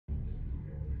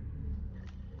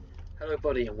Hello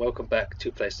everybody and welcome back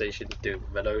to PlayStation Doom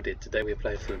Reloaded. Today we're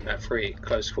playing through MAP03,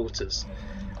 Close Quarters.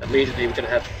 Immediately we're going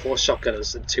to have 4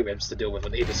 shotgunners and 2 imps to deal with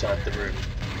on either side of the room.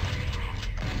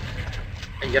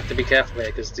 And you have to be careful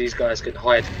here because these guys can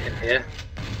hide in here.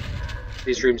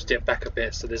 These rooms dip back a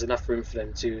bit, so there's enough room for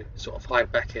them to sort of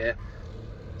hide back here.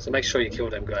 So make sure you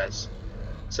kill them guys.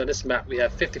 So in this map we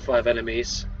have 55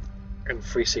 enemies and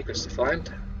 3 secrets to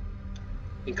find,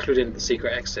 including the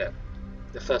secret exit.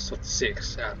 The first of the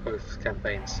 6 out of both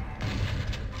campaigns.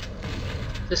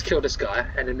 Let's kill this guy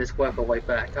and then let's work our way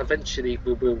back. Eventually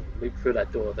we will move through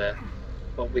that door there,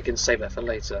 but we can save that for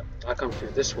later. I come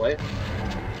through this way,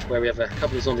 where we have a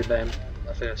couple of zombie men,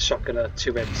 I think a shotgunner,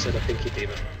 2 imps and a pinky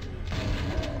demon.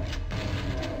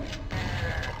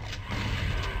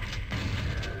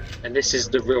 And this is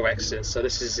the real exit, so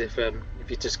this is if you're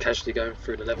just casually going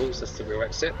through the levels, that's the real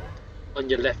exit. On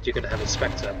your left you're going to have a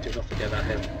Spectre, do not forget about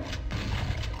him.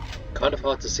 Kind of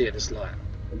hard to see in this light.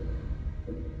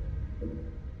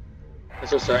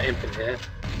 There's also an imp in here.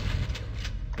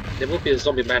 There will be a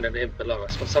zombie man and an imp below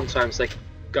us, but sometimes they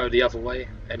go the other way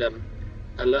and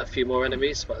alert a few more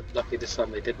enemies, but luckily this time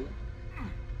they didn't.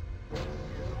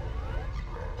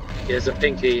 There's a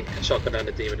pinky, a shotgun and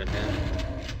a demon in here.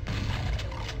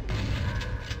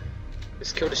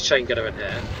 Let's kill this chain gunner in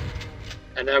here.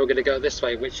 And now we're going to go this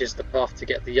way, which is the path to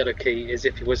get the yellow key, as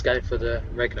if he was going for the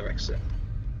regular exit.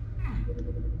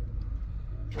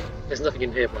 There's nothing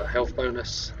in here but a health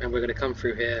bonus, and we're going to come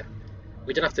through here.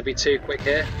 We don't have to be too quick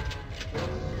here.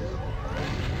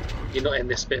 You're not in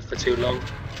this bit for too long,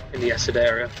 in the acid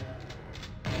area.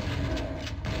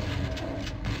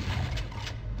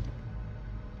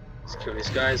 Let's kill these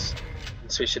guys,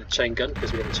 and switch to the chain gun,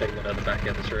 because we have a chain gun at the back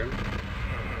of this room.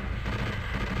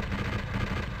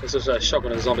 There's also a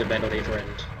shotgun and a zombie man on either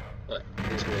end, like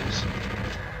these rooms.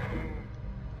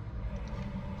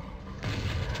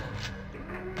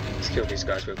 Let's kill these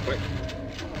guys real quick.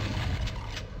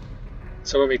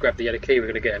 So when we grab the yellow key we're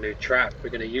going to get a new trap.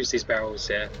 We're going to use these barrels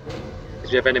here,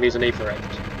 because we have enemies on either end.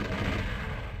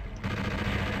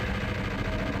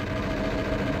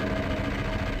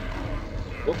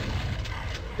 Whoop.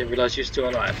 Didn't realise you're still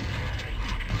alive.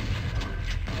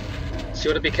 So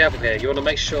you want to be careful here. You want to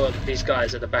make sure that these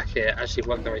guys at the back here actually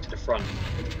work their way to the front.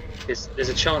 There's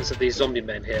a chance that these zombie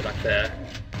men here, like there,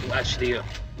 will actually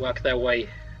work their way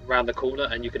around the corner,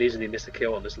 and you could easily miss a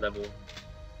kill on this level.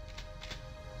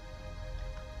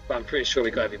 But I'm pretty sure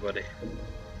we got everybody.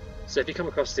 So if you come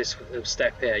across this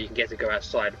step here, you can get to go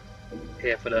outside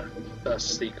here for the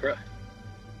first secret.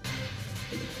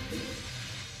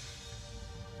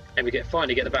 And we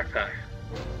finally get the backpack.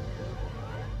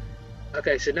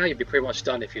 Okay, so now you'd be pretty much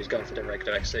done if you was going for the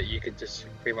regular exit. You could just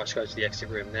pretty much go to the exit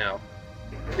room now.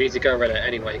 We need to go around it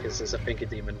anyway because there's a pinky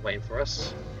demon waiting for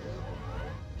us.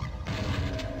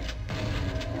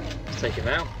 Let's take him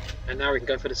out, and now we can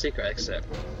go for the secret exit.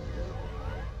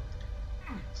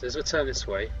 So let's return this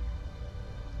way.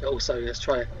 Also, let's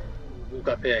try walk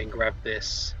up here and grab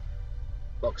this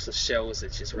box of shells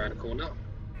which is around the corner.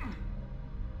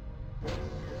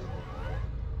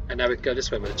 And now we can go this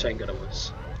way where the chain gunner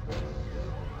was.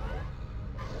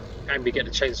 And we get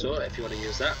the chainsaw if you want to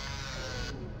use that,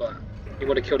 but you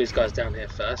want to kill these guys down here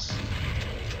first.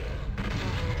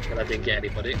 And I didn't get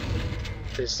anybody.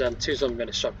 There's 2 zombie men,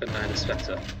 a shotgun and a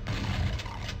Spectre.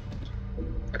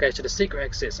 Okay, so the secret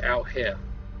exit's out here,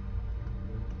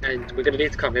 and we're going to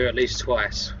need to come here at least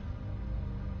twice.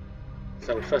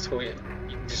 So first of all, you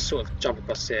can just sort of jump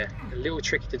across here. A little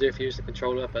tricky to do if you use the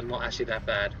controller, but not actually that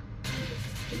bad.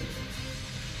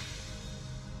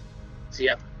 So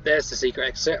yeah, there's the secret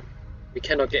exit. We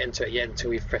cannot get into it yet until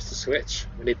we've pressed the switch.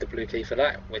 We need the blue key for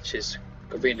that, which is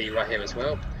conveniently right here as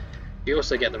well. You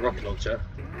also get the rocket launcher.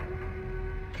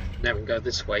 Now we can go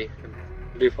this way and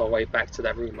loop our way back to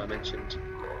that room I mentioned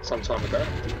some time ago.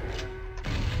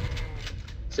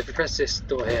 So if you press this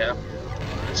door here,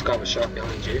 there's kind of a shark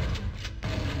behind you.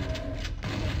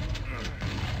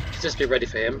 Just be ready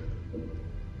for him.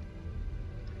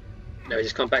 Now we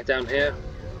just come back down here.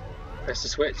 Press the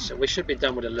switch, and we should be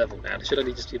done with the level now. It should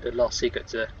only just be the last secret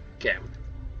to get him.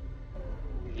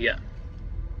 Yeah.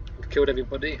 We've killed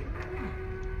everybody.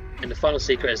 And the final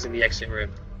secret is in the exit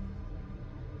room.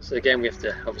 So again, we have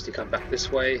to obviously come back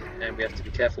this way, and we have to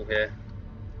be careful here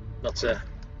not to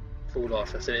fall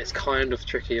off. So it's kind of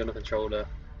tricky on the controller,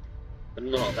 but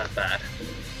not that bad.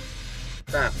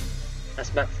 Bam!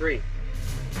 That's map 3.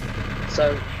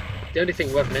 So the only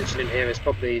thing worth mentioning here is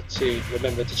probably to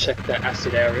remember to check that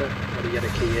acid area where the yellow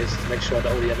key is, to make sure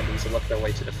that all the enemies are working their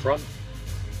way to the front.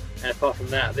 And apart from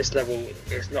that, this level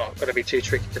is not going to be too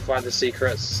tricky to find the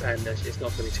secrets, and it's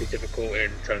not going to be too difficult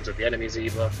in terms of the enemies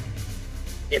either.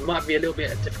 It might be a little bit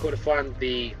difficult to find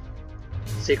the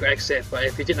secret exit, but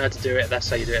if you didn't know how to do it, that's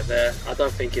how you do it there. I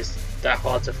don't think it's that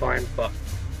hard to find, but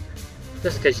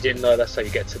just in case you didn't know, that's how you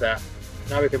get to that.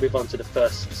 Now we can move on to the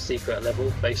first secret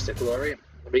level, Basic Glory.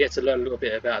 We get to learn a little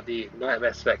bit about the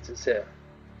Nightmare Spectres here.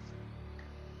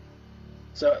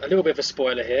 So a little bit of a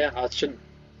spoiler here.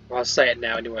 I'll say it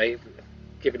now anyway,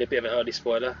 giving a bit of an early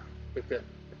spoiler.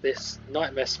 This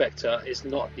Nightmare Spectre is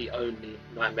not the only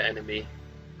nightmare enemy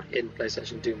in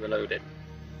PlayStation Doom Reloaded.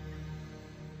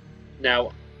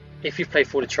 Now, if you've played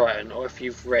For the Triton, or if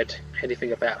you've read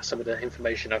anything about some of the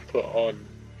information I've put on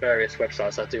various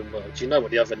websites like Doomworld, you know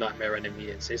what the other nightmare enemy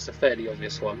is. It's a fairly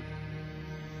obvious one,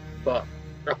 but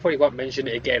I probably won't mention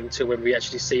it again until when we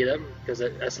actually see them, because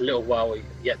that's a little while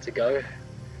yet to go.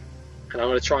 And I'm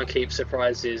going to try and keep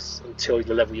surprises until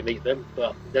the level you meet them,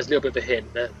 but there's a little bit of a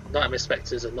hint that Nightmare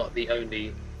Spectres are not the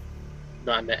only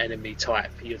nightmare enemy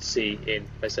type you'd see in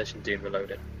PlayStation Doom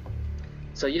Reloaded.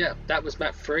 So yeah, that was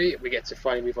map 3. We get to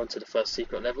finally move on to the first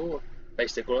secret level,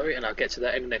 Basic Glory, and I'll get to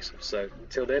that in the next episode.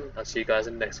 Until then, I'll see you guys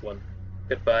in the next one.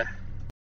 Goodbye.